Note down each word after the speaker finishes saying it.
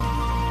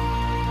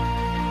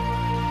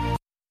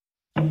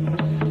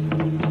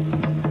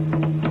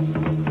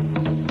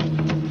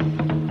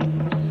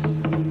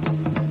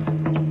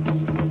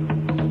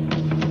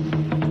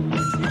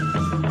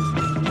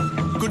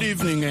Good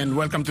evening and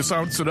welcome to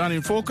South Sudan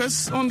in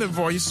Focus on the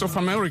Voice of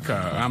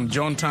America. I'm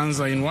John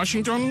Tanza in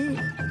Washington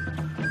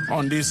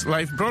on this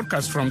live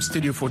broadcast from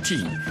Studio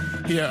 14.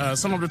 Here are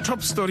some of the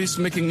top stories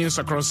making news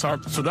across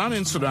South Sudan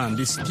and Sudan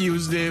this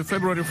Tuesday,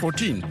 February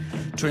 14,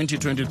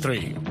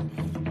 2023.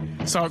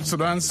 South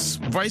Sudan's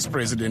Vice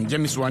President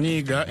James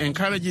Waniga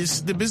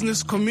encourages the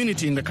business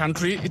community in the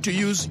country to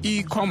use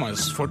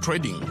e-commerce for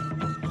trading.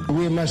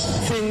 We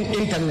must think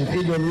internet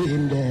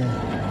even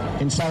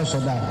in South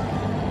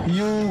Sudan.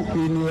 You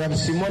in your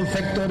small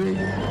factory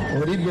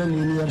or even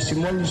in your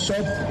small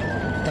shop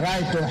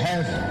try to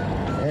have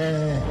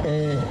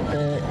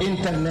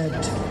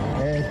internet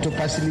to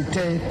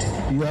facilitate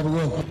your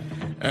work.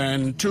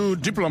 And two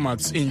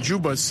diplomats in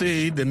Juba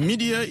say the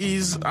media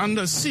is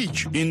under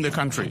siege in the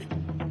country.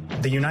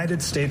 The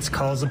United States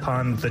calls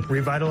upon the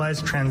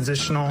revitalized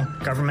transitional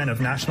government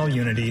of national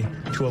unity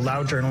to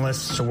allow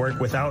journalists to work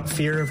without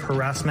fear of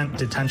harassment,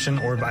 detention,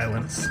 or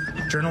violence.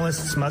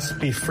 Journalists must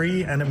be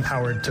free and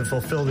empowered to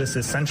fulfill this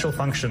essential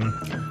function.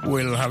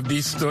 We'll have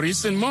these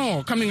stories and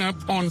more coming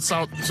up on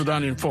South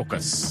Sudan in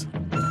Focus.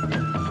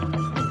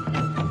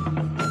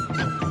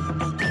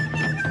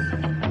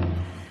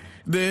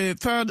 The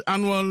third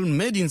annual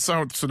Made in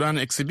South Sudan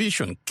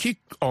exhibition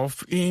kicked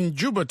off in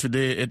Juba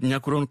today at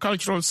Nyakuron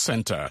Cultural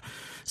Center.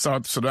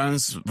 South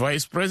Sudan's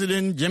Vice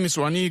President James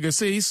Waniga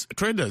says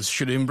traders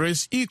should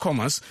embrace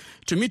e-commerce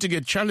to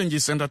mitigate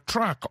challenges and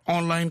attract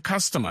online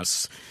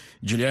customers.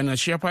 Juliana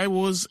Shiapai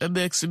was at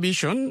the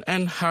exhibition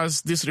and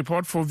has this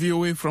report for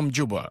VOA from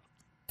Juba.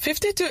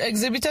 52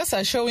 exhibitors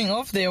are showing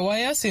off their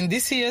wares in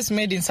this year's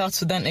Made in South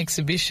Sudan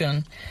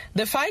exhibition.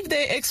 The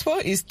 5-day expo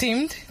is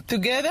themed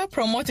Together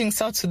Promoting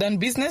South Sudan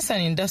Business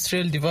and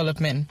Industrial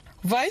Development.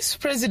 Vice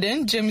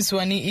President James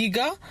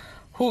Waniga,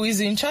 who is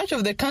in charge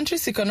of the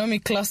country's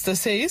economic cluster,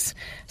 says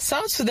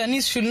South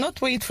Sudanese should not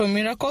wait for a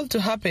miracle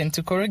to happen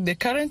to correct the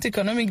current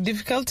economic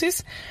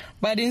difficulties,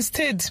 but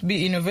instead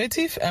be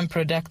innovative and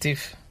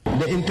productive.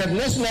 The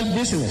international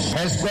business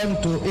has gone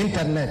to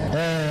internet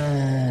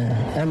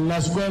and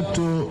must go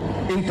to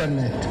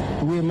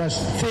internet. We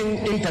must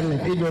think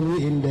internet even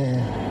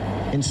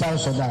in South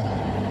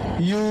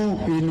Sudan. You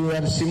in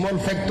your small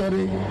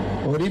factory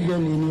or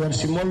even in your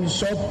small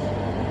shop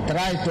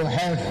try to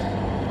have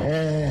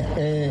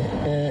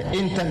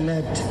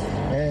internet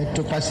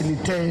to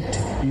facilitate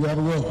your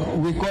work.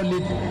 We call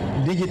it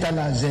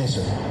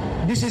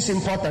digitalization. This is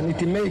important.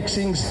 It makes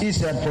things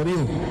easier for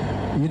you.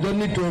 You don't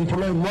need to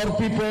employ more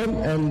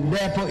people, and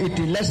therefore it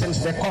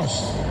lessens the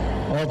cost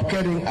of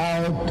carrying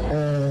out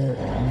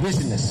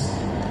business.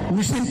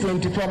 Within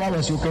 24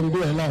 hours, you can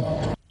do a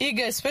lot.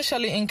 IGA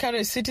especially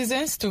encourage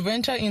citizens to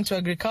venture into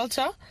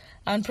agriculture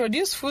and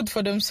produce food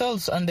for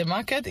themselves and the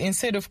market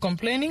instead of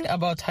complaining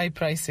about high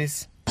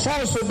prices.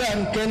 South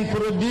Sudan can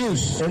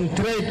produce and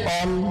trade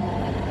on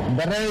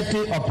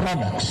variety of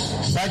products,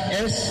 such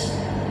as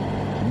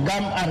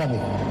gum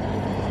arabic.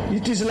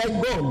 It is like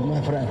gold,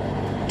 my friend.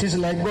 It is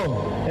like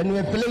gold. And we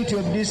have plenty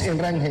of this in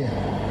Rang here.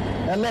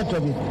 A lot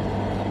of it.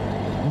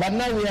 But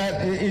now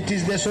it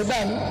is the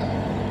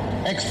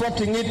Sudan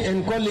exporting it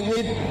and calling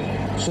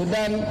it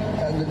Sudan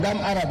gum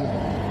arabic.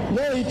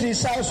 No, it is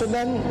South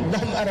Sudan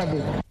gum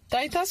arabic.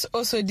 Titus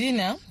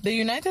Osodina, the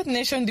United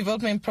Nations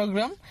Development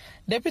Programme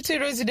Deputy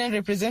Resident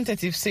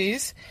Representative,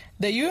 says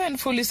the UN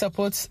fully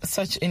supports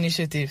such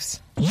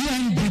initiatives.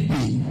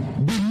 UNDP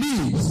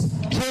believes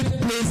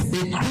trade plays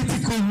a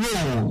critical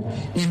role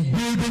in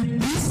building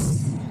peace.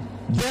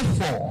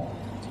 Therefore,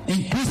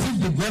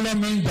 inclusive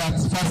development that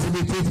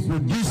facilitates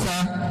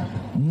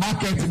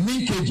producer-market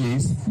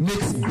linkages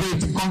makes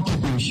great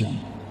contribution.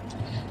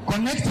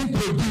 Connecting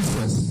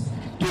producers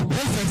to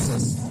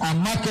processors and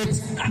markets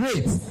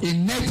creates a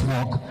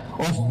network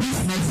of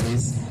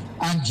businesses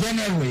and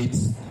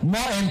generates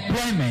more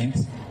employment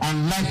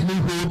and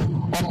livelihood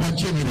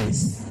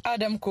opportunities.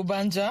 Adam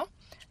Kubanja,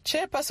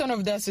 chairperson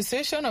of the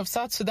Association of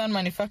South Sudan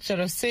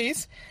Manufacturers,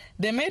 says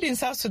the Made in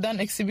South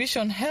Sudan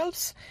exhibition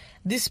helps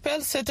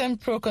dispel certain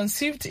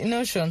preconceived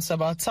notions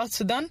about South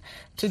Sudan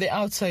to the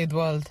outside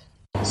world.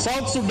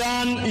 South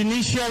Sudan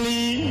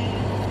initially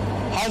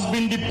has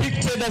been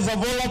depicted as a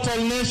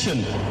volatile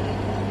nation.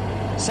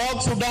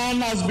 South Sudan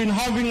has been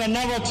having a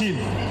narrative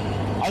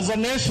as a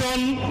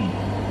nation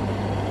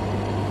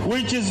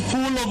which is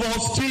full of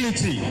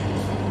hostility.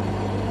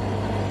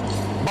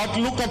 But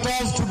look at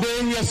us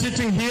today, we are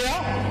sitting here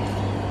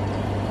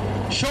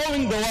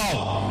showing the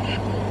world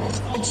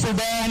South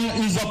Sudan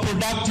is a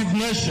productive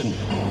nation.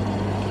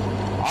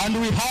 And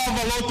we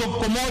have a lot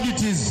of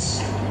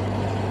commodities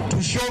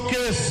to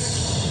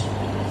showcase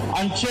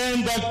and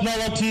change that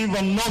narrative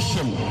and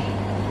notion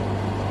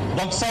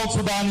that South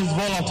Sudan is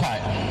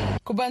volatile.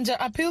 Kubanja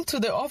appealed to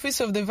the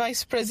Office of the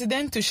Vice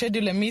President to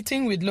schedule a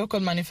meeting with local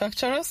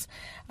manufacturers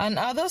and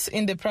others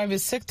in the private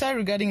sector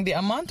regarding the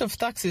amount of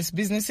taxes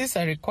businesses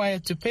are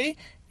required to pay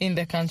in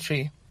the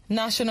country.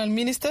 National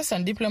ministers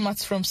and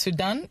diplomats from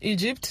Sudan,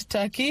 Egypt,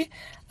 Turkey,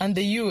 and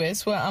the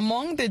U.S. were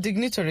among the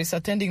dignitaries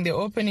attending the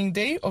opening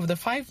day of the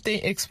 5-day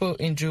expo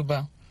in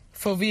Juba.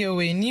 For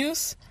VOA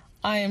News,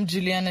 I am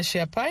Juliana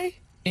Shiapai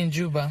in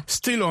Juba.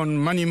 Still on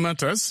money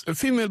matters,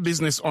 female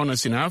business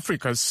owners in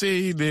Africa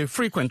say they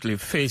frequently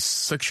face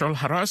sexual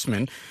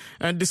harassment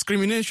and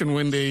discrimination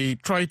when they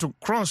try to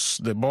cross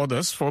the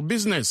borders for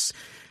business.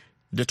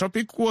 The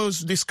topic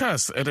was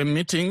discussed at a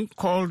meeting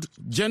called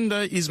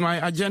Gender is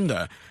My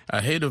Agenda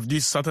ahead of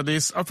this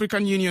Saturday's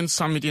African Union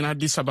Summit in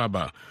Addis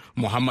Ababa.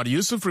 Muhammad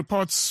Yusuf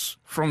reports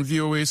from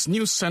VOA's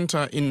News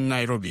Center in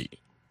Nairobi.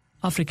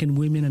 African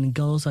women and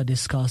girls are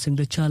discussing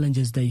the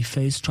challenges they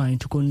face trying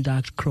to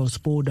conduct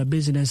cross-border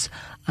business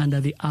under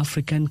the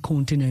African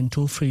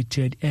Continental Free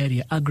Trade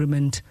Area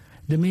Agreement.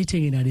 The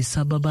meeting in Addis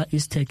Ababa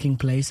is taking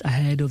place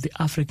ahead of the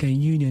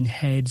African Union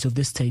Heads of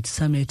the State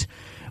Summit,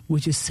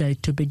 which is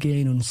set to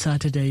begin on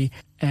Saturday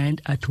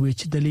and at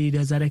which the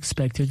leaders are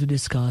expected to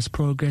discuss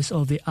progress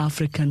of the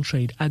African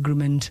Trade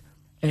Agreement.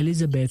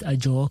 Elizabeth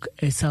Ajok,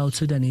 a South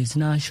Sudanese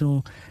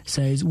national,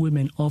 says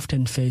women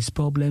often face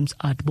problems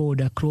at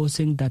border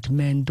crossing that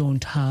men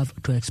don't have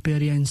to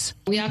experience.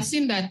 We have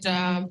seen that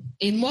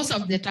in most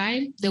of the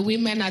time, the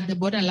women at the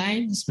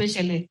borderline,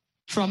 especially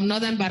from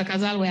northern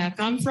Barkazal, where I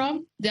come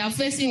from, they are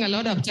facing a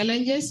lot of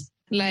challenges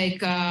like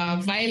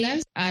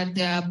violence at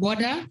the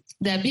border.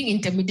 They are being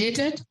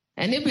intimidated,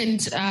 and even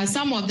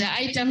some of the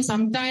items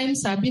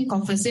sometimes have been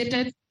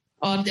confiscated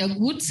or the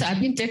goods have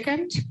been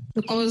taken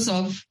because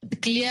of the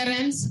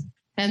clearance,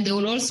 and they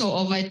will also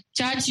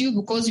overcharge you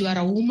because you are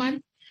a woman.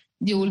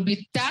 They will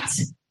be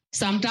taxed.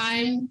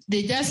 Sometimes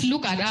they just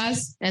look at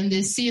us and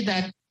they see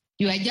that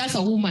you are just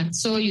a woman,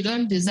 so you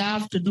don't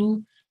deserve to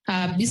do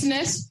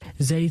business.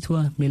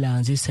 Zaitwa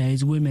Milanzi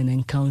says women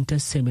encounter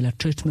similar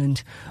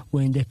treatment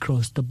when they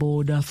cross the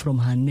border from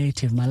her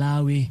native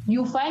Malawi.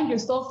 You find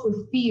yourself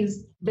with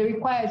fees, the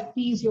required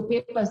fees, your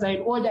papers are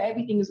in order,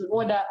 everything is in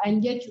order,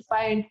 and yet you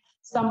find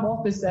some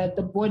officer at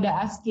the border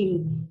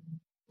asking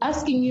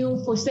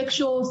you for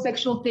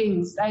sexual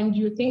things, and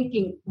you're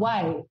thinking,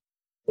 why?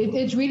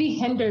 It really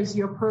hinders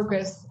your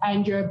progress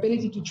and your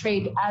ability to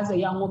trade as a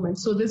young woman.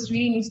 So this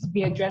really needs to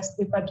be addressed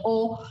if at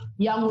all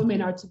young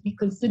women are to be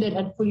considered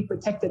and fully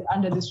protected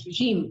under this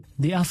regime.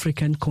 The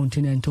African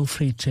Continental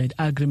Free Trade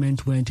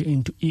Agreement went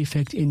into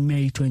effect in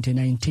May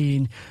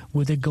 2019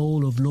 with the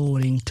goal of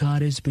lowering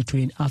tariffs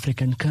between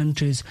African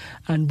countries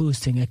and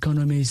boosting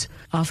economies.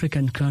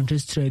 African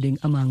countries trading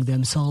among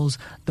themselves,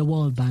 the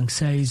World Bank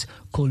says,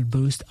 could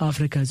boost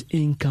Africa's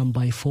income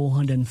by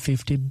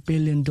 $450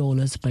 billion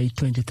by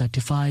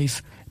 2035.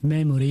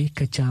 Memory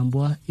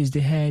Kachambwa is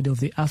the head of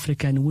the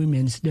African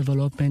Women's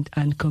Development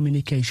and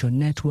Communication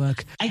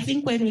Network. I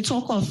think when we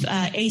talk of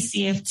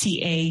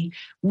ACFTA,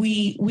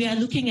 we are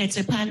looking at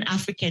a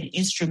pan-African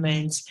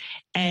instrument,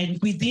 and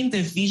within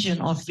the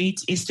vision of it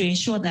is to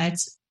ensure that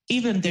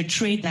even the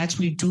trade that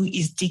we do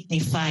is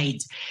dignified.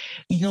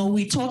 You know,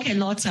 we talk a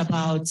lot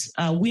about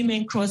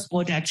women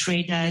cross-border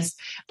traders,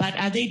 but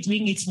are they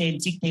doing it in a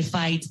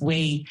dignified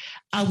way?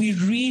 Are we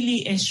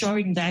really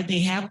ensuring that they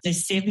have the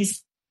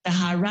service, the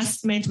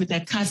harassment with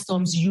the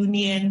customs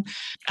union?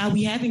 Are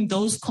we having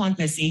those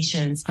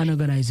conversations? An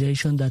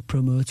organization that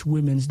promotes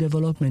women's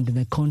development in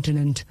the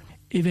continent.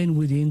 Even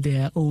within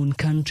their own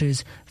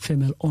countries,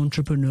 female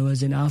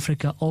entrepreneurs in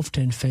Africa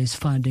often face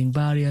funding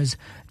barriers,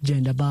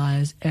 gender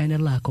bias, and a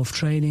lack of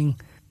training.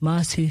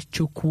 Mercy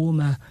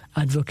Chukwuma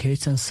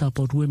advocates and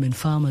supports women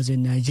farmers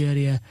in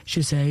Nigeria.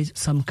 She says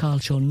some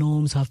cultural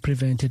norms have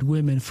prevented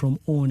women from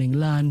owning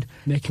land,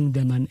 making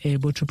them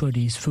unable to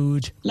produce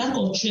food. Lack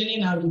of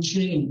training and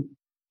retraining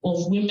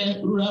of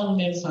women, rural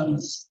women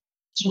farmers,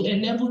 to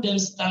enable them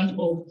stand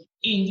up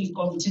in the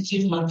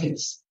competitive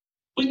markets.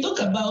 We talk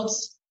about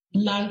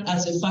land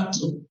as a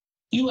factor.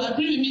 You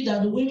agree with me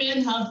that the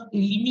women have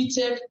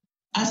limited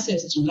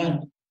access to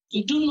land.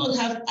 We do not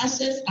have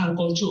access and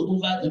control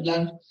over the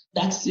land.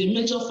 That's a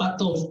major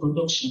factor of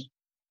production.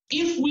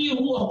 If we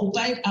who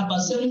occupy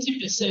about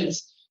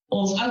 70%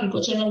 of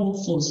agricultural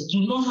workforce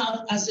do not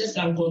have access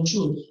and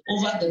control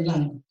over the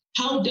land,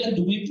 how then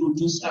do we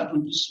produce and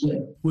produce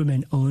well?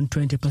 Women own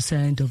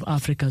 20% of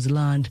Africa's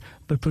land,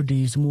 but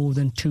produce more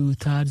than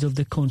 2/3 of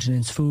the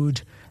continent's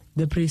food.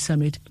 The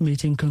pre-summit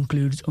meeting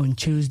concludes on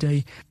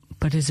Tuesday.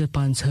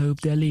 Participants hope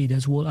their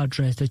leaders will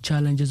address the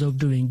challenges of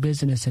doing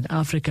business in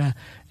Africa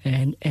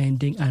and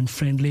ending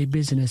unfriendly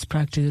business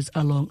practices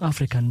along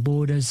African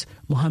borders.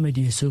 Mohammed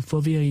Yusuf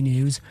for VOA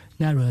News,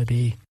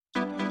 Nairobi.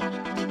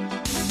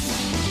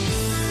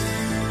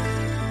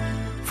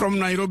 From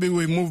Nairobi,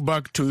 we move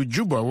back to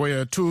Juba,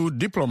 where two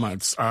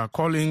diplomats are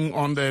calling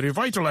on the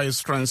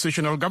revitalized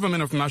Transitional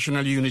Government of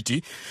National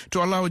Unity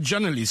to allow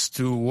journalists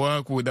to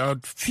work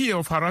without fear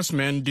of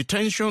harassment,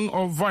 detention,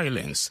 or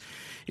violence.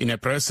 In a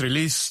press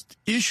release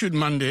issued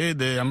Monday,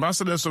 the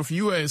ambassadors of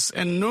US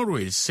and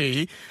Norway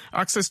say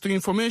access to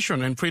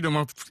information and freedom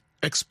of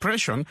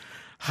expression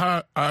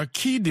are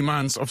key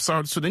demands of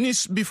South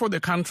Sudanese before the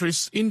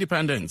country's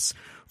independence.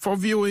 For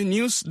VOA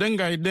News,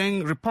 Dengai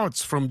Deng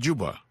reports from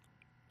Juba.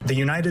 The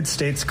United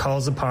States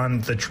calls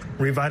upon the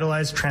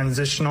revitalized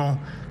transitional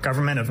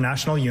government of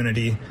national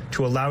unity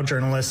to allow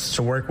journalists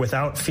to work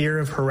without fear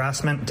of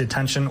harassment,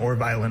 detention, or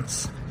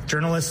violence.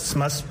 Journalists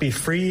must be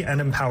free and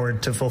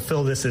empowered to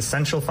fulfill this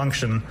essential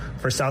function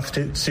for South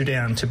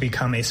Sudan to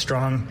become a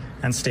strong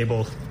and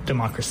stable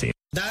democracy.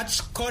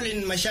 That's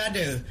Colin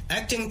Machado,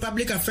 acting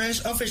public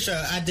affairs officer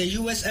at the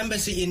U.S.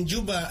 Embassy in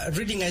Juba,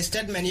 reading a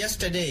statement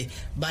yesterday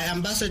by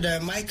Ambassador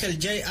Michael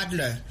J.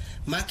 Adler,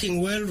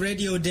 marking World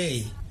Radio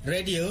Day.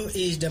 Radio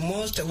is the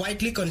most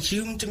widely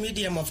consumed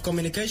medium of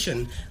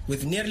communication,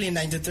 with nearly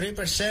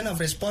 93% of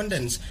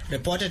respondents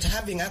reported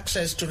having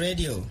access to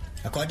radio,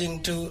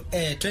 according to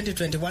a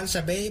 2021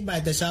 survey by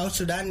the South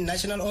Sudan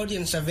National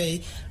Audience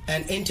Survey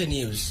and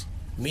Internews.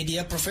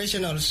 Media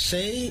professionals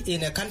say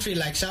in a country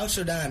like South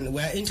Sudan,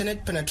 where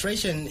internet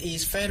penetration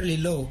is fairly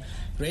low,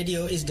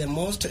 radio is the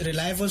most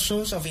reliable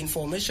source of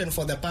information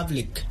for the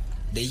public.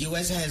 The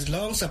U.S. has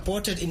long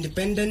supported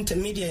independent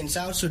media in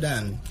South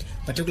Sudan,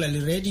 particularly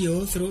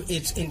radio through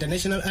its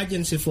International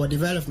Agency for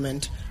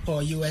Development,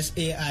 or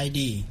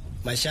USAID.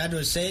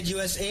 Machado said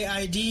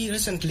USAID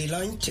recently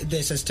launched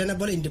the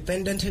Sustainable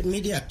Independent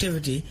Media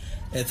Activity,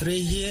 a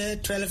 3-year,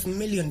 $12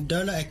 million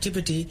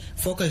activity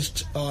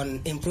focused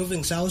on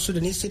improving South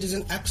Sudanese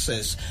citizen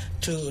access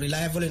to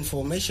reliable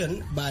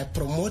information by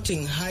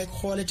promoting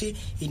high-quality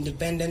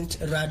independent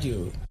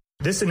radio.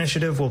 This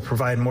initiative will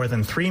provide more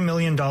than $3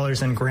 million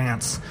in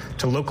grants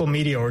to local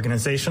media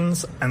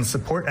organizations and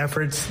support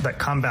efforts that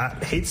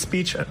combat hate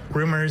speech,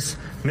 rumors,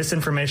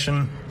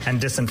 misinformation,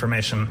 and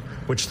disinformation,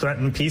 which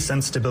threaten peace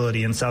and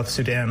stability in South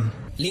Sudan.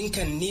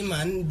 Lincoln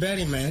Niemann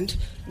Berryman,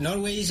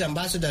 Norway's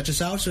ambassador to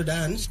South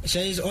Sudan,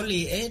 says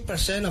only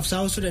 8% of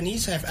South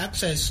Sudanese have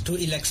access to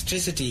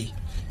electricity.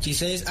 She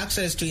says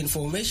access to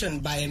information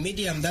by a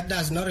medium that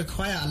does not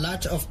require a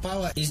lot of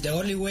power is the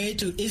only way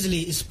to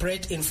easily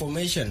spread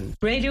information.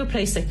 Radio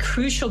plays a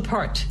crucial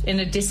part in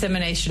the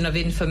dissemination of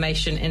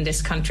information in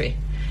this country.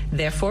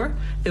 Therefore,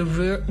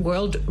 the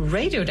World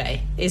Radio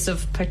Day is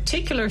of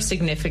particular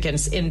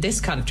significance in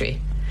this country.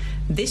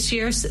 This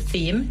year's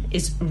theme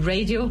is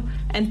Radio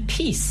and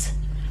Peace,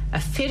 a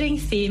fitting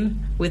theme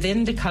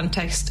within the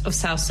context of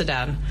South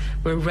Sudan,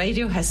 where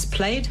radio has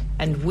played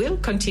and will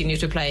continue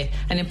to play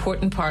an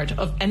important part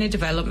of any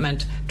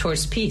development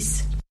towards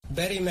peace.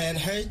 Berryman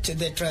urged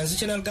the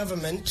transitional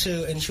government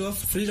to ensure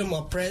freedom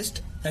of press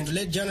and to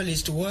let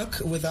journalists work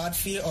without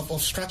fear of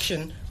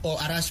obstruction or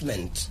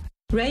harassment.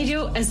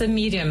 Radio as a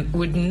medium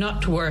would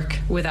not work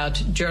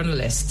without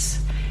journalists.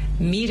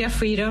 Media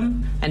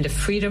freedom and the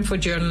freedom for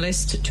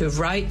journalists to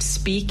write,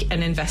 speak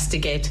and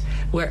investigate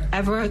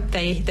wherever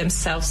they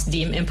themselves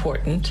deem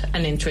important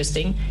and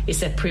interesting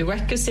is a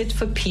prerequisite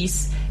for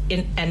peace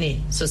in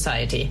any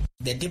society.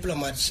 The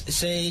diplomats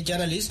say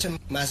journalists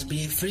must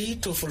be free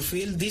to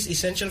fulfill this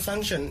essential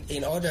function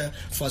in order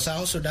for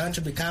South Sudan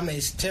to become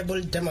a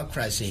stable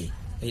democracy.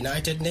 The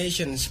United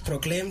Nations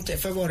proclaimed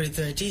February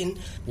 13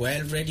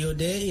 World Radio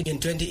Day in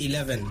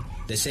 2011.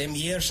 The same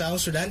year,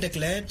 South Sudan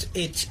declared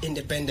its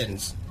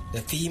independence. The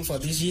theme for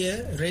this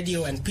year,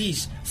 Radio and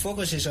Peace,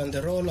 focuses on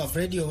the role of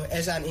radio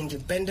as an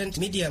independent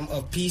medium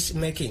of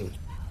peacemaking.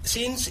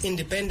 Since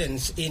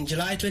independence in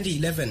July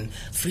 2011,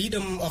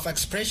 freedom of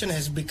expression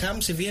has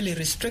become severely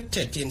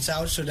restricted in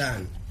South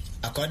Sudan.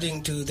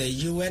 According to the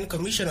UN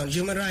Commission on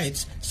Human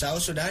Rights,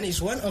 South Sudan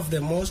is one of the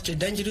most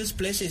dangerous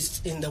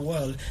places in the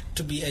world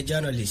to be a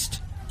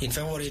journalist. In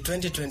February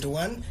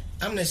 2021,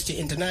 Amnesty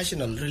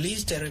International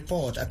released a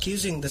report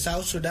accusing the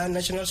South Sudan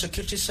National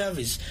Security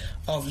Service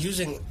of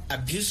using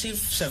abusive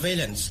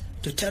surveillance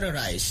to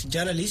terrorize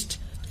journalists,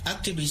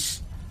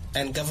 activists,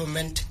 and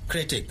government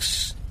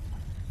critics.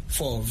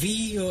 For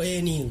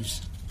VOA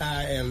News,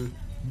 I am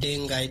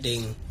Dengai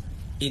Deng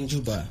in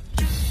Juba.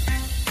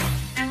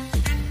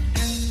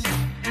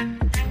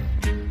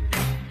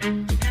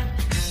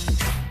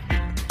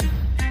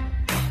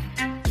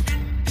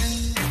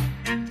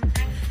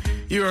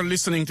 You are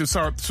listening to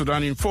South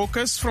Sudan in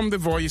Focus from the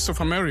Voice of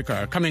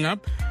America. Coming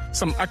up,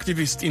 some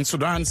activists in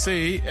Sudan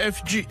say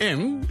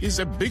FGM is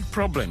a big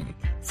problem.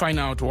 Find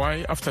out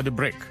why after the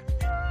break.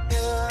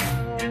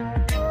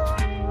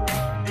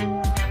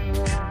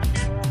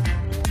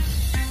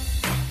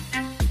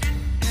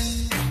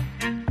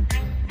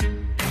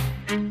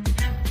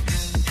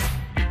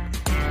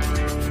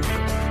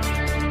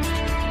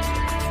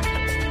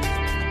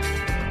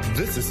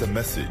 This is a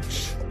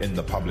message in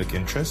the public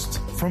interest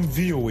from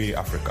VOA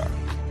Africa.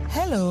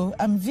 Hello,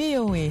 I'm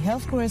VOA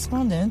health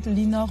correspondent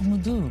Linor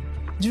Moudou.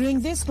 During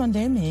this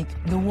pandemic,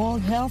 the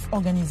World Health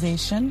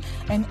Organization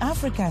and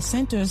Africa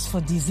Centers for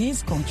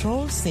Disease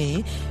Control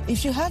say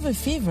if you have a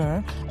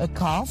fever, a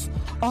cough,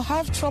 or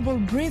have trouble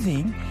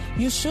breathing,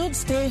 you should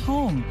stay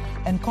home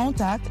and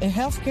contact a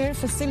healthcare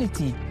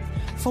facility.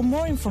 For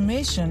more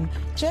information,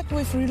 check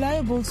with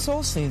reliable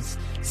sources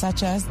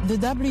such as the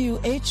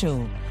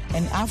WHO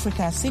and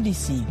Africa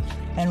CDC.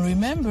 And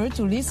remember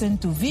to listen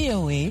to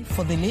VOA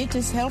for the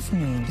latest health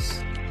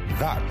news.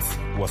 That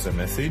was a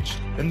message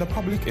in the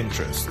public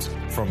interest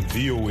from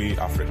VOA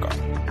Africa.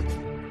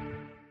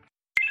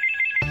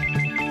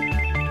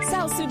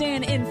 South Sudan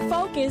Sudan in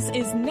Focus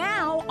is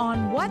now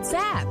on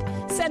WhatsApp.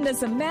 Send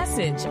us a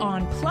message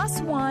on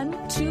 +1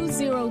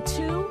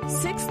 202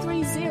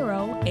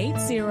 630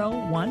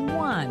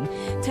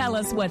 8011. Tell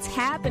us what's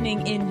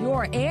happening in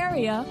your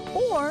area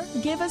or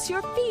give us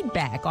your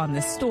feedback on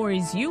the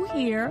stories you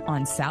hear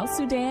on South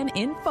Sudan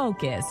in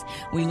Focus.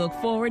 We look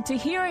forward to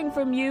hearing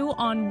from you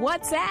on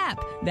WhatsApp.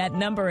 That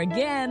number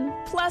again,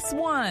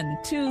 +1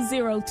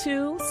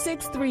 202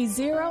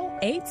 630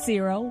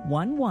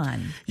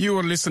 8011. You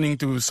are listening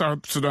to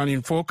South Sudan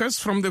in Focus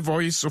from the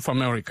Voice of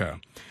America.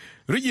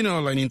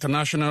 Regional and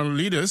international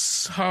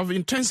leaders have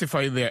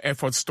intensified their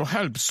efforts to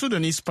help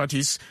Sudanese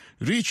parties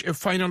reach a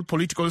final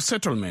political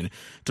settlement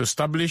to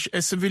establish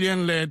a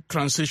civilian-led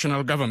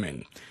transitional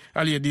government.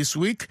 Earlier this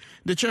week,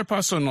 the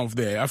chairperson of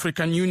the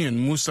African Union,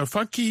 Moussa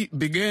Faki,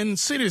 began a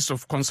series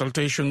of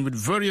consultations with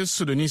various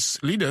Sudanese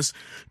leaders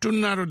to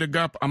narrow the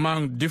gap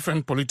among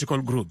different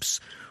political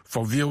groups.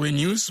 For VOA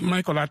News,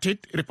 Michael Atit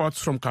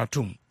reports from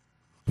Khartoum.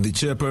 The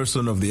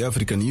chairperson of the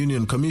African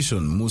Union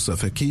Commission, Moussa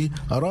Faki,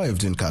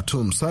 arrived in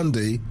Khartoum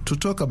Sunday to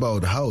talk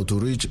about how to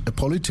reach a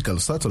political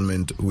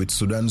settlement with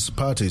Sudan's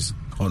parties.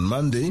 On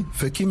Monday,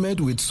 Faki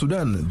met with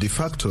Sudan de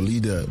facto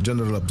leader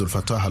General Abdel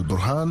Fattah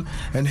al-Burhan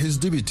and his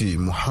deputy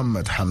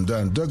Mohamed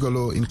Hamdan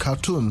Dagalo in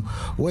Khartoum,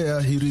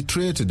 where he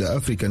reiterated the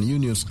African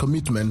Union's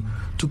commitment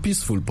to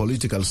peaceful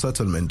political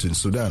settlement in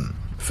Sudan.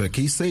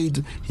 Faki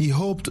said he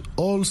hoped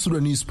all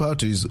Sudanese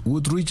parties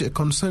would reach a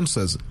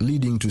consensus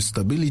leading to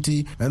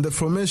stability and the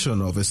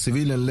formation of a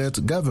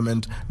civilian-led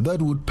government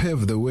that would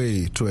pave the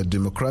way to a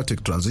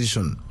democratic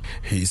transition.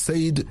 He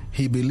said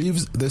he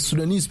believes the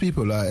Sudanese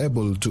people are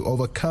able to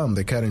overcome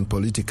the current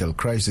political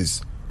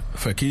crisis.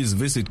 Faki's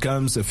visit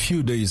comes a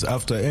few days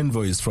after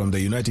envoys from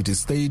the United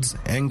States,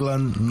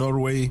 England,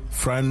 Norway,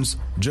 France,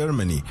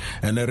 Germany,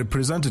 and a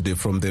representative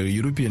from the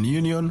European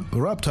Union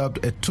wrapped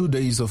up a 2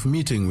 days of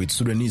meeting with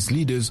Sudanese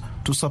leaders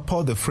to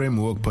support the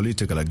framework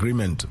political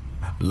agreement.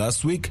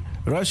 Last week,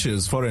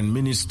 Russia's Foreign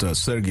Minister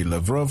Sergei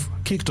Lavrov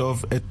kicked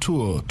off a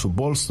tour to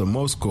bolster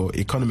Moscow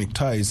economic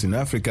ties in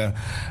Africa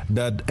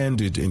that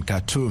ended in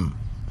Khartoum.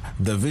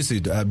 The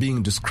visit are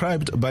being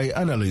described by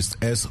analysts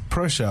as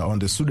pressure on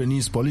the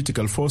Sudanese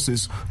political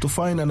forces to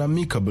find an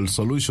amicable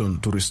solution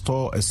to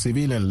restore a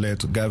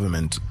civilian-led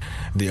government.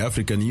 The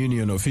African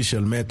Union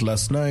official met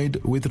last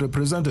night with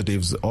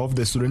representatives of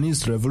the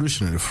Sudanese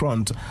Revolutionary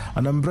Front,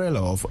 an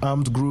umbrella of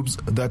armed groups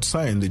that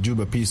signed the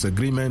Juba Peace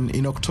Agreement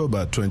in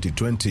October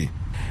 2020.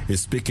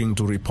 Speaking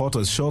to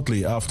reporters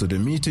shortly after the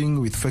meeting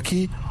with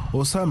Faki,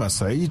 Osama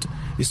Said,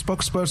 a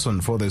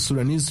spokesperson for the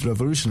Sudanese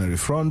Revolutionary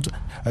Front,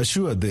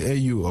 assured the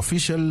AU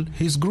official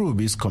his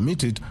group is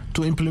committed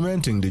to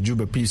implementing the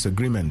Juba Peace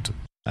Agreement.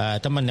 We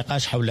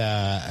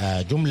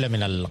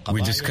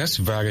discussed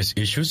various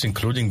issues,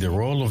 including the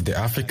role of the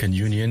African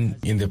Union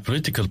in the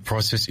political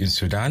process in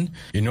Sudan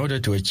in order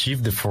to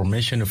achieve the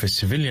formation of a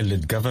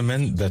civilian-led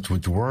government that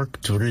would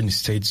work to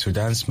reinstate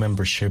Sudan's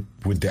membership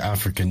with the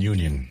African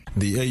Union.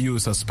 The AU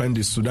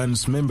suspended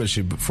Sudan's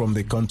membership from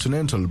the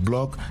continental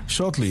bloc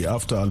shortly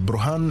after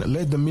al-Burhan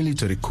led the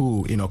military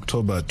coup in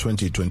October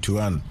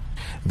 2021.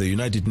 The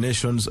United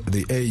Nations,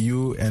 the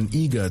AU and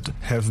IGAD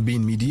have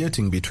been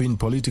mediating between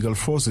political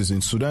forces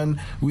in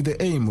Sudan with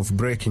the aim of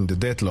breaking the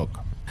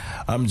deadlock.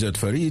 Amjad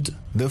Farid,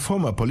 the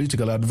former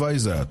political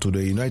advisor to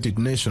the United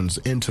Nations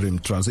Interim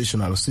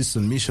Transitional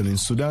Assistance Mission in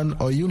Sudan,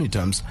 or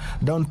UNITAMS,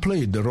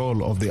 downplayed the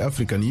role of the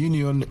African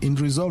Union in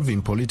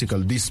resolving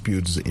political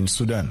disputes in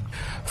Sudan.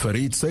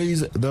 Farid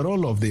says the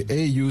role of the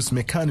AU's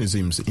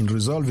mechanisms in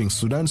resolving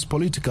Sudan's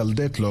political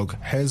deadlock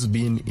has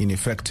been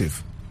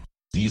ineffective.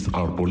 These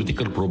are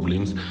political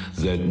problems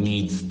that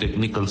needs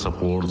technical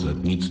support,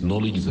 that needs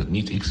knowledge, that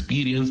needs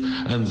experience,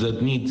 and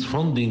that needs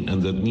funding,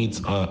 and that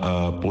needs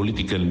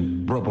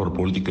proper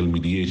political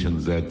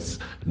mediation that's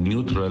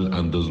neutral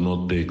and does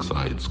not take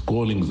sides.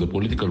 Calling the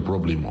political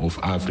problem of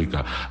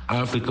Africa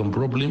African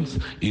problems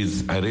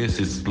is a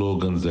racist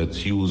slogan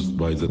that's used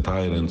by the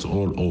tyrants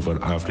all over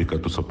Africa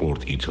to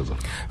support each other.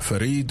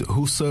 Farid,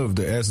 who served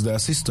as the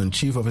Assistant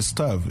Chief of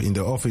Staff in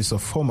the office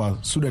of former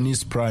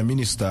Sudanese Prime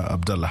Minister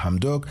Abdallah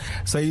Hamdok,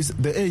 says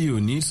the AU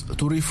needs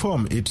to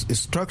reform its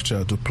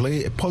structure to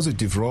play a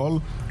positive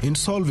role in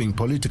solving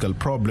political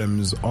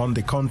problems on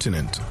the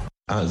continent.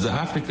 The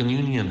African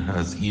Union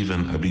has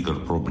even a bigger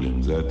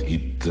problem that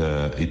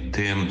it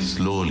turned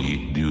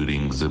slowly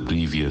during the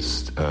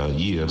previous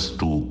years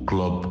to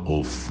club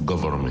of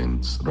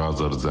governments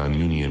rather than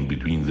union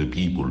between the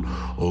people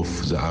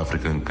of the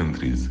African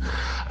countries.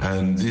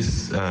 And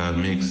this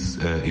makes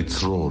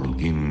its role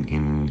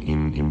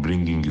in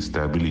bringing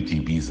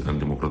stability, peace and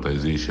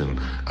democratization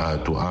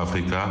to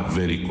Africa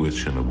very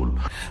questionable.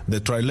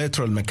 The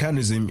trilateral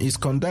mechanism is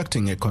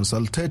conducting a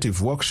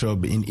consultative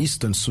workshop in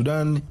eastern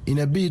Sudan in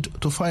a bid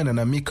to find an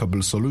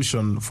amicable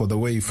solution for the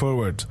way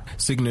forward.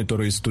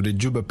 Signatories to the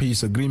Juba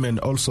Peace Agreement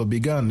also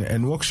began a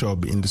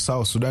workshop in the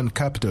South Sudan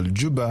capital,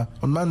 Juba,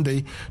 on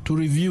Monday to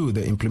review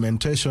the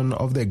implementation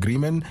of the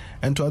agreement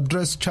and to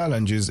address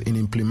challenges in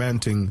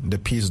implementing the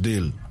peace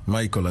deal.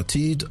 Michael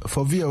Atid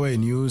for VOA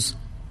News,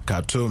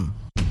 Khartoum.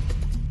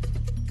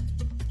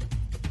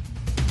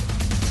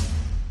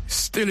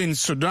 Still in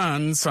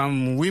Sudan,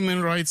 some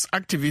women rights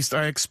activists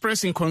are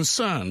expressing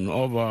concern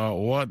over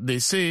what they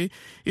say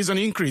is an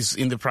increase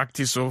in the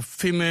practice of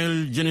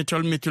female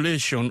genital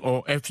mutilation,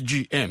 or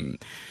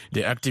FGM.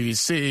 The activists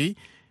say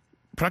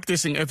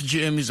practicing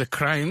FGM is a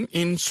crime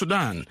in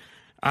Sudan,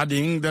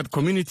 adding that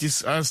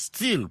communities are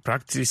still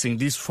practicing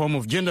this form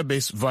of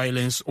gender-based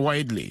violence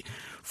widely.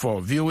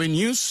 For VOA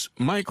News,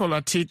 Michael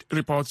Atit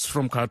reports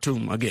from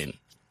Khartoum again.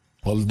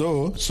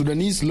 Although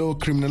Sudanese law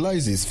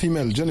criminalizes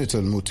female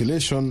genital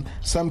mutilation,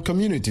 some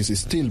communities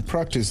still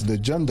practice the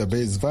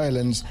gender-based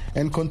violence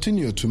and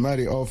continue to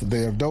marry off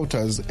their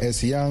daughters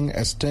as young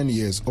as 10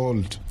 years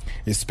old.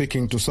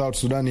 Speaking to South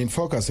Sudan in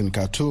Focus in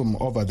Khartoum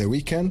over the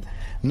weekend,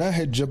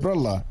 Nahed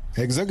Jabrallah,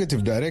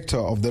 Executive Director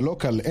of the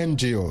local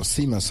NGO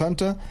Sima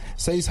Center,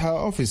 says her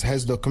office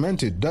has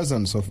documented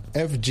dozens of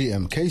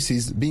FGM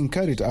cases being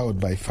carried out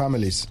by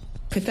families.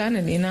 The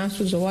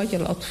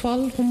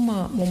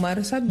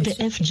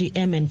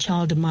FGM and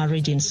child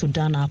marriage in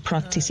Sudan are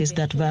practices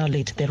that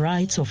violate the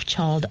rights of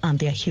child and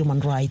their human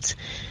rights.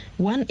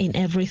 1 in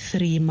every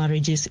 3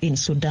 marriages in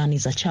Sudan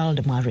is a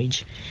child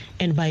marriage,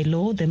 and by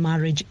law the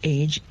marriage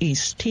age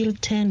is still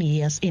 10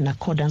 years in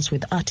accordance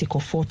with Article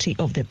 40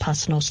 of the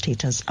Personal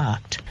Status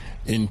Act.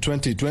 In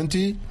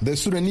 2020, the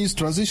Sudanese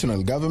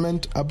transitional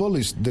government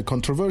abolished the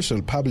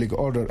controversial Public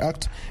Order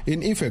Act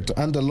in effect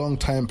under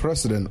long-time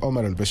President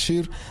Omar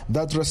al-Bashir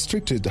that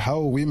restricted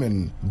how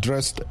women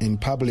dressed in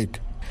public.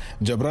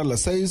 Jabrallah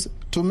says,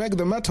 to make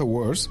the matter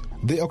worse,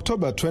 the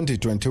October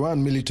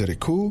 2021 military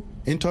coup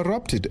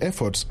interrupted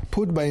efforts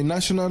put by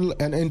national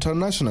and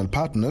international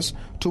partners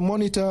to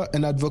monitor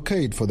and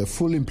advocate for the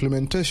full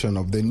implementation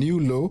of the new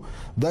law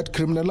that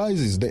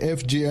criminalizes the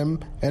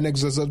FGM and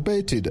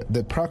exacerbated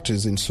the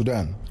practice in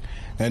Sudan.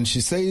 And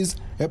she says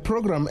a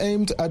program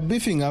aimed at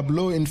beefing up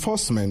law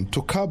enforcement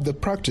to curb the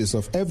practice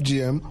of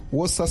FGM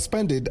was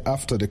suspended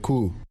after the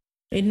coup.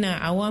 The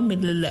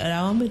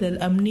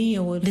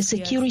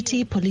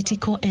security,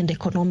 political and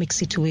economic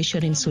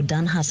situation in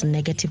Sudan has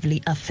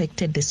negatively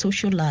affected the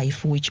social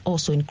life, which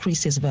also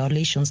increases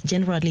violations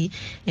generally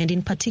and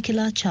in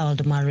particular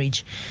child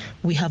marriage.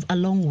 We have a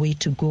long way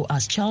to go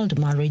as child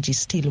marriage is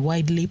still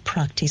widely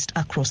practiced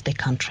across the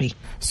country.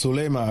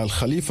 Suleima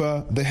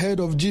Al-Khalifa, the head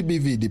of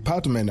GBV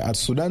department at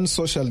Sudan's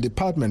Social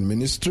Department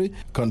Ministry,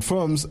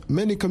 confirms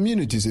many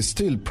communities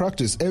still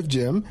practice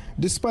FGM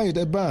despite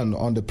a ban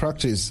on the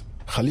practice.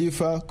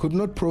 Khalifa could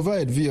not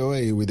provide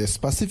VOA with the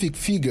specific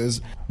figures,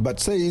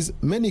 but says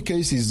many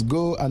cases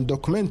go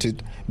undocumented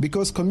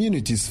because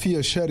communities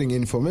fear sharing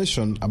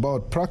information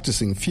about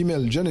practicing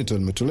female genital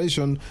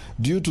mutilation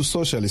due to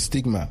social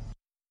stigma.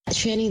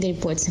 Sharing the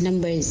reports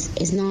numbers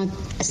is not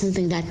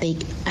something that they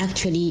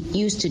actually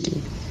used to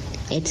do.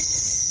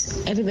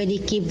 Everybody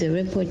keep the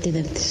report to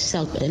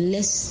themselves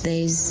unless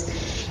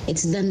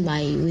it's done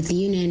with the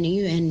UN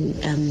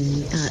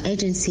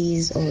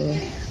agencies or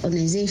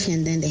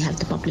organization, then they have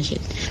to publish it.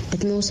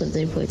 But most of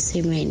the reports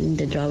remain in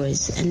the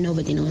drawers and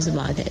nobody knows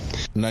about it.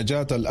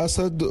 Najat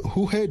Al-Assad,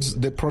 who heads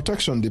the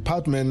protection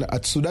department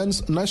at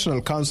Sudan's National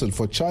Council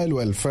for Child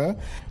Welfare,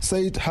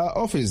 said her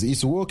office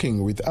is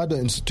working with other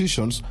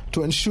institutions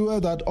to ensure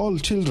that all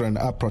children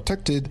are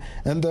protected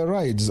and their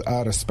rights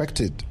are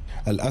respected.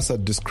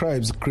 Al-Assad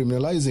describes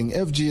criminalizing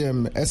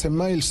FGM as a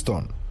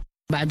milestone.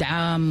 After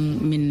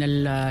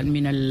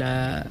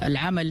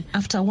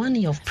 1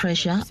 year of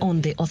pressure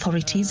on the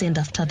authorities and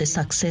after the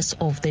success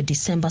of the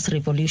December's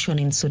revolution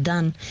in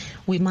Sudan,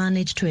 we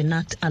managed to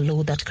enact a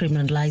law that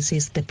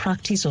criminalizes the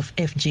practice of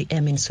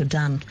FGM in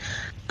Sudan.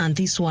 And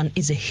this one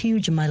is a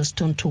huge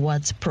milestone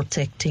towards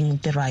protecting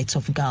the rights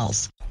of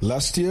girls.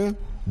 Last year,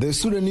 the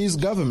Sudanese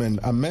government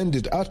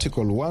amended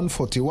Article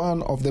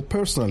 141 of the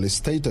Personal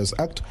Status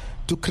Act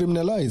to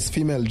criminalize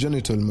female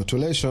genital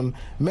mutilation,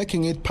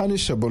 making it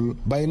punishable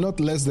by not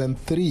less than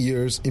 3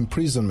 years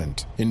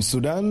imprisonment. In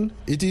Sudan,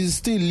 it is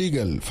still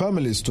legal for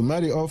families to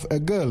marry off a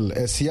girl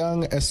as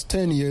young as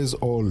 10 years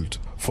old.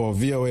 For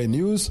VOA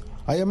News,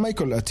 I am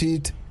Michael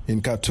Atit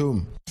in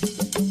Khartoum.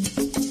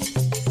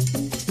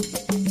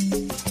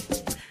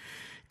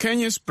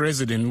 Kenya's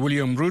President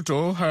William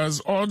Ruto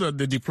has ordered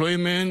the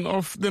deployment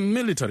of the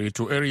military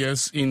to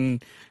areas in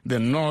the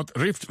North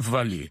Rift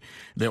Valley.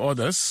 The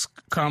orders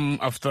come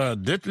after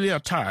deadly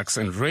attacks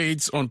and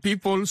raids on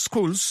people,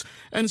 schools,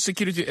 and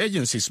security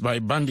agencies by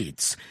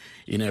bandits.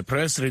 In a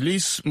press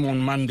release on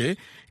Monday,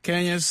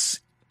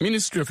 Kenya's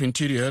Ministry of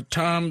Interior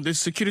termed the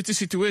security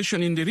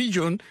situation in the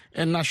region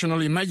a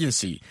national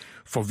emergency.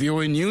 For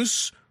VOA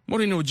News,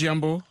 Maureen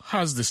Ojiambo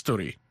has the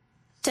story.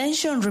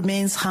 Tension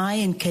remains high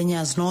in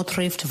Kenya's North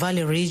Rift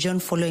Valley region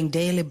following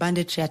daily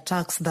banditry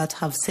attacks that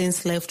have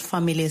since left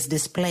families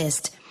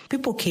displaced.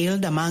 People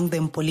killed, among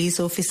them police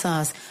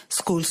officers,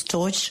 schools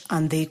torched,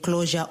 and the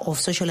closure of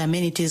social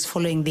amenities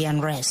following the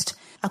unrest.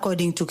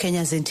 According to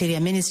Kenya's Interior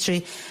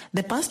Ministry,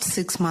 the past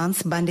 6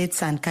 months,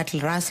 bandits and cattle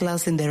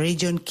rustlers in the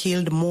region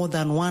killed more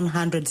than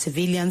 100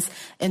 civilians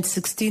and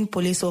 16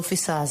 police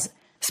officers.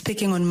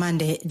 Speaking on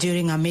Monday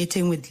during a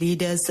meeting with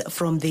leaders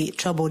from the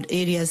troubled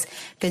areas,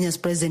 Kenya's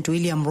President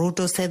William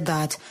Ruto said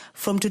that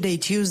from today,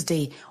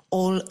 Tuesday,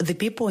 All the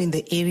people in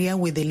the area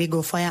with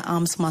illegal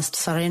firearms must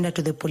surrender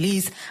to the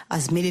police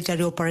as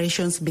military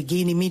operations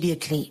begin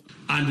immediately.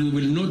 And we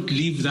will not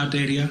leave that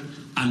area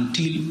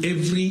until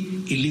every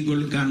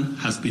illegal gun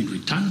has been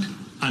returned,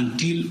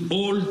 until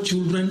all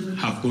children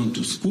have gone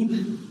to school,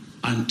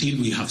 until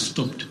we have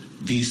stopped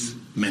this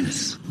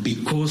menace.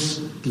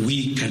 Because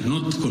we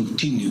cannot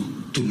continue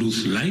to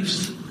lose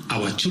lives.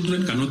 Our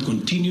children cannot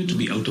continue to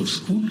be out of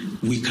school.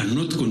 We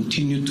cannot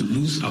continue to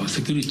lose our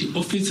security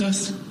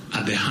officers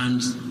at the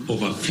hands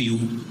of a few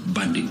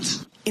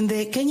bandits. In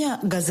the Kenya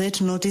Gazette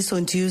notice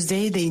on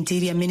Tuesday, the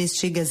Interior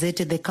Ministry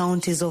gazetted the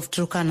counties of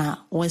Turkana,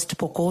 West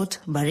Pokot,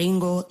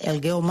 Baringo,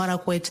 Elgeyo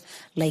Marakwet,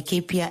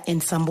 Laikipia,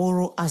 and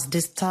Samburu as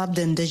disturbed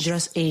and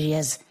dangerous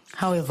areas.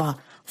 However,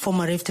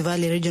 former Rift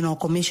Valley Regional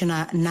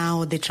Commissioner,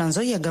 now the Trans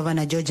Nzoia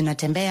Governor George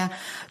Natembeya,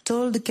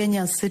 told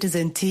Kenya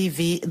Citizen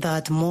TV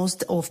that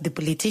most of the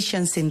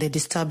politicians in the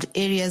disturbed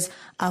areas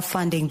are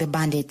funding the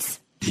bandits.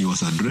 He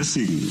was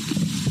addressing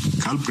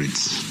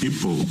culprits,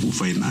 people who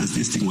financed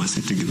this thing were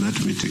sitting in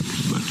that meeting.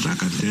 But I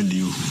can tell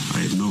you,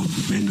 I know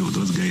many of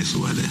those guys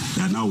who are there.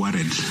 They are now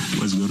worried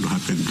what's going to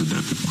happen to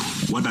their people.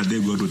 What are they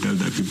going to tell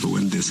their people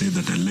when they say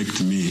that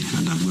elect me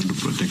and I'm going to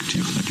protect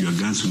you, that your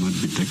guns will not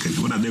be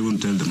taken? What are they going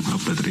to tell them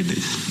after 3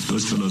 days?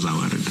 Those fellows are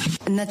worried.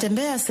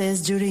 Natembeya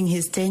says during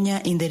his tenure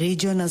in the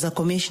region as a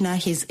commissioner,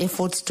 his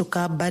efforts to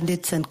curb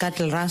bandits and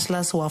cattle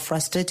rustlers were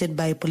frustrated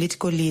by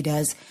political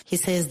leaders. He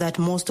says that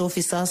most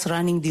officers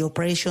running the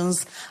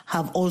operations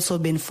have also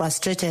been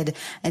frustrated,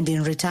 and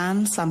in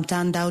return, some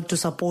turned out to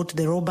support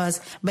the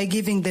robbers by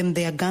giving them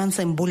their guns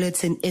and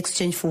bullets in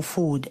exchange for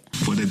food.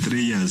 For the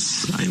 3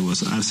 years I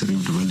was at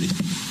Rift Valley,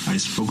 I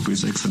spoke to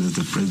His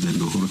Excellency the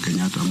President Uhuru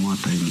Kenyatta more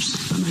times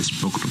than I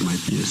spoke to my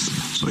peers.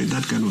 So in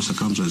that kind of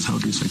circumstance, how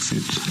do you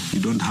succeed?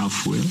 You don't have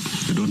fuel,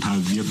 you don't have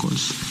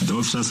vehicles. The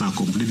officers are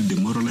completely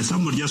demoralized.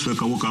 Someone just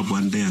woke up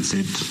one day and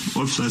said,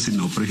 officers in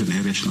the operation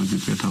area should not be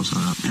paid house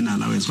any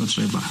allowance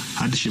whatsoever.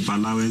 Hardship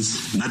allowance,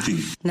 nothing.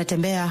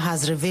 Natembeya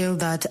has revealed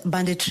that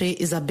banditry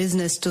is a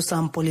business to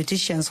some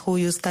politicians who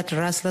use cattle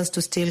rustlers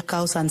to steal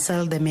cows and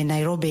sell them in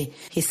Nairobi.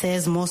 He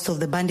says most of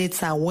the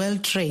bandits are well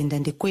trained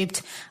and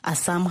equipped, as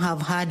some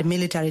have had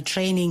military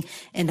training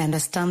and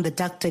understand the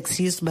tactics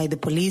used by the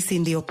police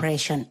in the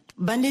operation.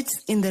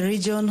 Bandits in the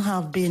region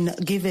have been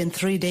given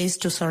 3 days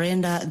to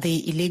surrender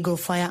the illegal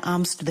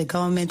firearms to the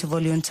government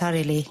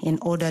voluntarily in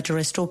order to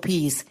restore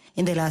peace.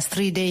 In the last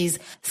 3 days,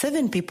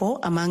 7 people,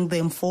 among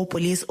them 4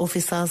 police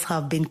officers,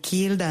 have been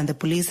killed and the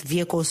police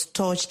vehicles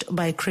torched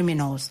by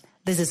criminals.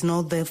 This is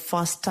not the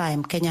first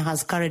time Kenya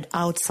has carried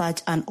out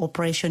such an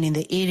operation in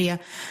the area,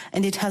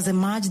 and it has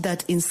emerged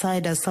that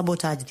insiders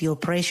sabotaged the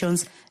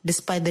operations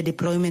despite the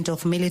deployment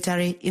of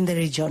military in the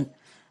region.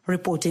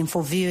 Reporting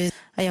for VOA,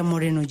 I am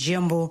Moreno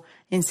Giambo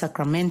in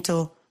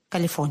Sacramento,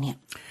 California.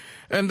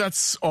 And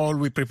that's all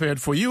we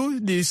prepared for you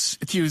this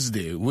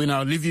Tuesday. We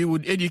now leave you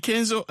with Eddie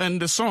Kenzo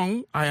and the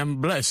song, I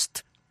Am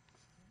Blessed.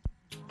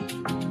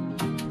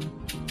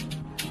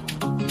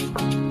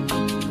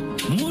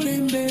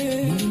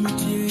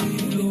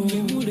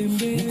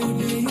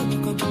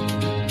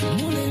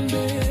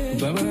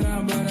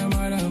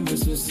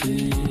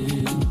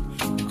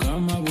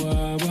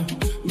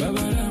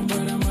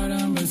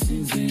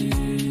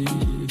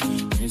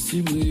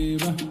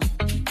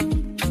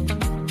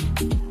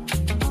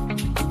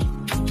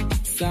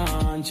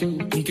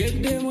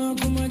 Nkede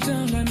wako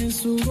machanga ni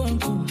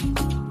suwako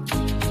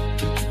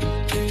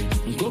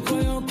Nkoko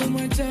yako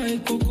machai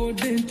koko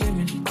dente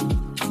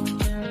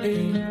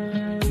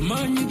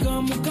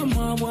Manyika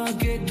mukama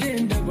wake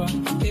dendaba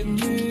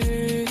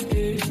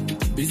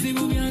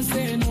Bizibu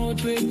byanse no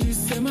twetu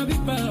sema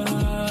bipa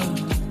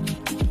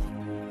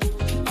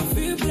I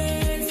feel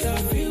blessed, I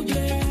feel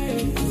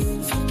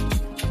blessed.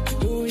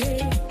 Oh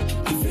yeah,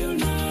 I feel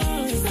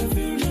nice, I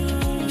feel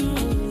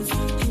nice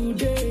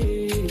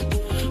today.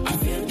 I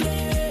feel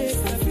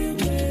blessed, I feel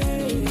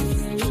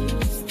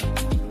blessed.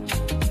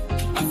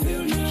 I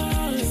feel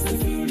nice, I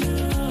feel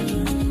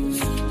nice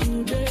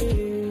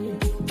today.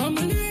 I'm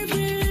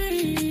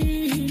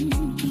living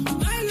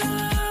my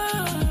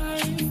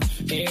life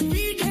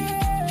every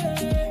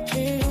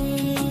day.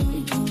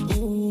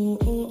 Oh,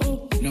 oh,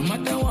 oh. No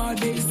matter what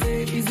they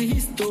say, is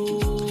history.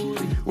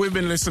 We've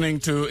been listening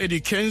to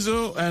Eddie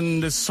Kenzo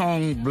and the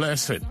song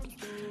Blessed.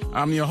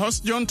 I'm your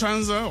host, John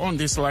Tanza, on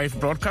this live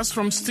broadcast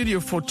from Studio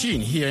 14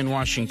 here in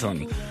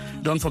Washington.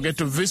 Don't forget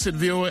to visit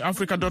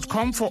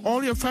voaafrica.com for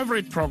all your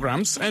favorite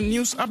programs and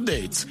news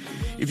updates.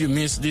 If you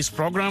missed this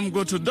program,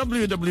 go to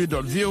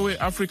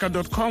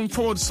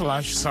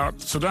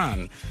www.voaafrica.com/South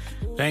Sudan.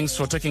 Thanks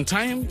for taking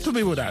time to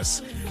be with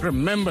us.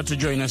 Remember to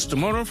join us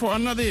tomorrow for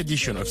another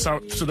edition of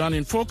South Sudan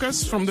in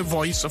Focus from the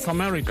Voice of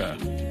America.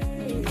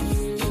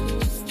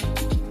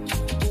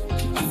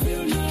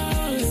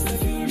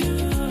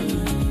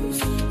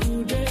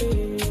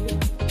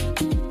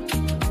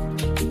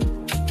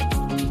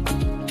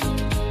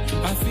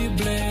 I feel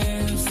blessed.